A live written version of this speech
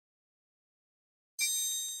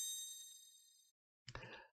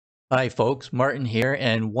Hi folks, Martin here,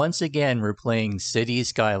 and once again we're playing City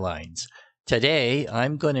Skylines. Today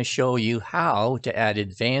I'm going to show you how to add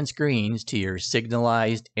advanced greens to your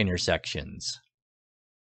signalized intersections.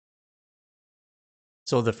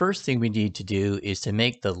 So the first thing we need to do is to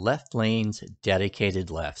make the left lanes dedicated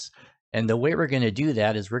lefts. And the way we're going to do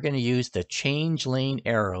that is we're going to use the change lane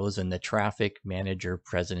arrows in the Traffic Manager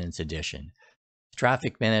President's Edition.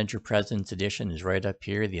 Traffic Manager President's Edition is right up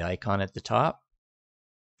here, the icon at the top.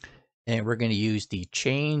 And we're going to use the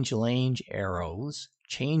change lane arrows.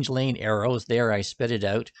 Change lane arrows, there I spit it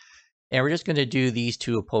out. And we're just going to do these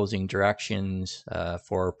two opposing directions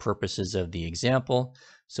for purposes of the example.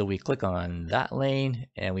 So we click on that lane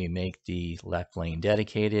and we make the left lane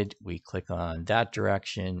dedicated. We click on that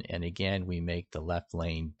direction and again we make the left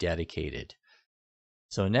lane dedicated.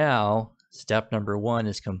 So now step number one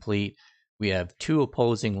is complete. We have two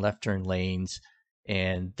opposing left turn lanes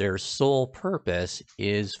and their sole purpose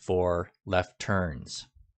is for left turns.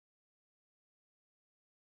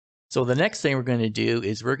 So the next thing we're going to do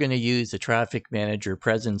is we're going to use the Traffic Manager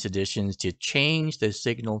President's Editions to change the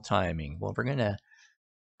signal timing. Well, we're going to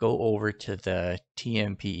go over to the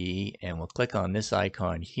TMPE and we'll click on this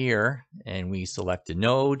icon here and we select a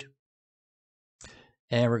node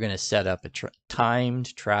and we're going to set up a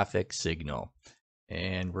timed traffic signal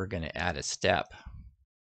and we're going to add a step.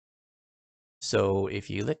 So if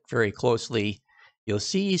you look very closely, you'll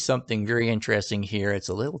see something very interesting here. It's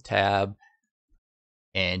a little tab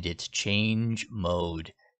and it's change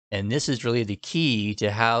mode. And this is really the key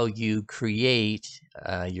to how you create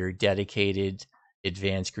your dedicated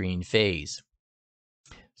advanced green phase.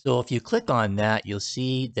 So if you click on that, you'll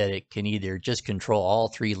see that it can either just control all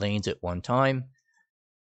three lanes at one time,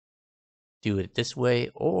 do it this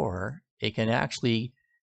way, or it can actually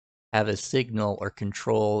have a signal or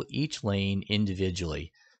control each lane individually.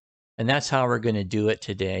 And that's how we're going to do it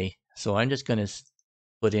today. So I'm just going to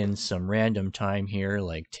put in some random time here,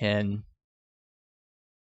 like 10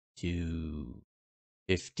 to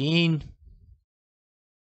 15,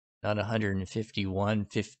 not 151,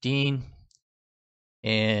 15.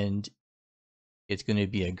 And it's going to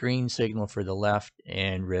be a green signal for the left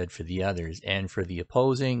and red for the others. And for the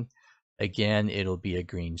opposing, again, it'll be a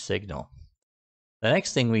green signal. The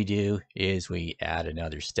next thing we do is we add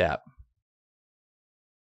another step.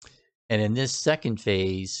 And in this second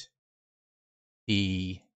phase,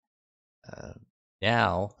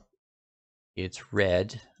 now it's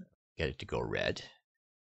red. Get it to go red.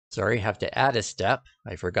 Sorry, I have to add a step.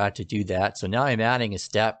 I forgot to do that. So now I'm adding a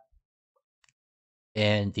step.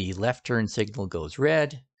 And the left turn signal goes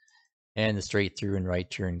red. And the straight through and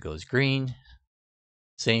right turn goes green.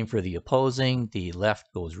 Same for the opposing. The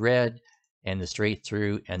left goes red. And the straight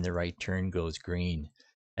through and the right turn goes green.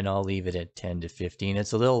 And I'll leave it at 10 to 15.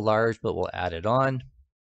 It's a little large, but we'll add it on.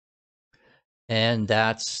 And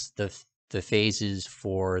that's the phases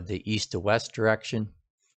for the east to west direction.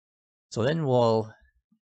 So then we'll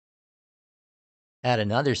add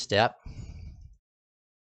another step.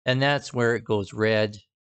 And that's where it goes red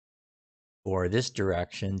for this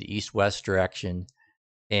direction, the east-west direction.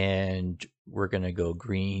 And we're going to go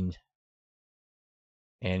green.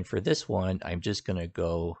 And for this one, I'm just going to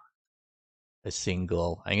go a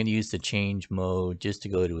single. I'm going to use the change mode just to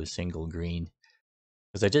go to a single green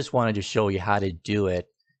because I just wanted to show you how to do it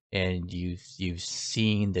and you've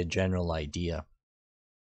seen the general idea.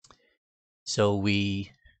 So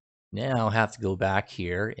we now have to go back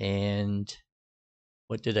here and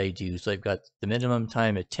what did I do? So I've got the minimum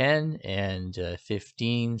time at 10 and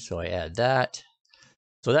 15, so I add that.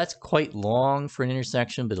 So that's quite long for an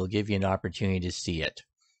intersection, but it'll give you an opportunity to see it.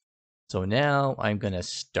 So now I'm going to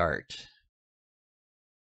start.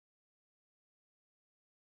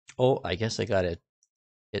 Oh, I guess I got to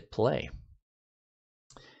hit play.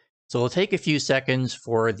 So it'll take a few seconds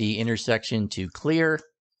for the intersection to clear,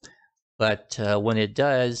 but when it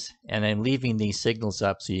does, and I'm leaving these signals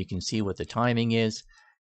up so you can see what the timing is,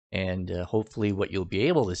 and hopefully what you'll be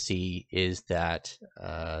able to see is that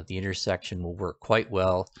the intersection will work quite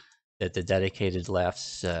well, that the dedicated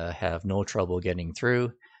lefts have no trouble getting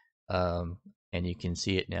through. And you can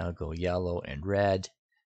see it now go yellow and red,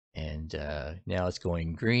 and now it's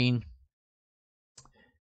going green.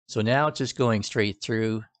 So now it's just going straight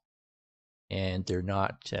through, and they're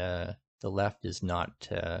not, the left is not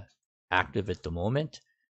active at the moment.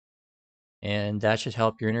 And that should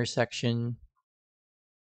help your intersection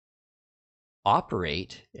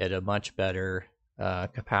operate at a much better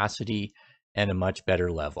capacity and a much better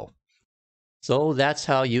level. So that's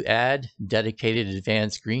how you add dedicated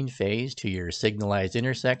advanced green phase to your signalized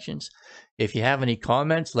intersections. If you have any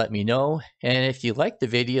comments, let me know. And if you like the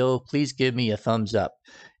video, please give me a thumbs up.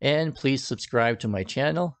 And please subscribe to my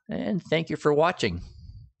channel, and thank you for watching.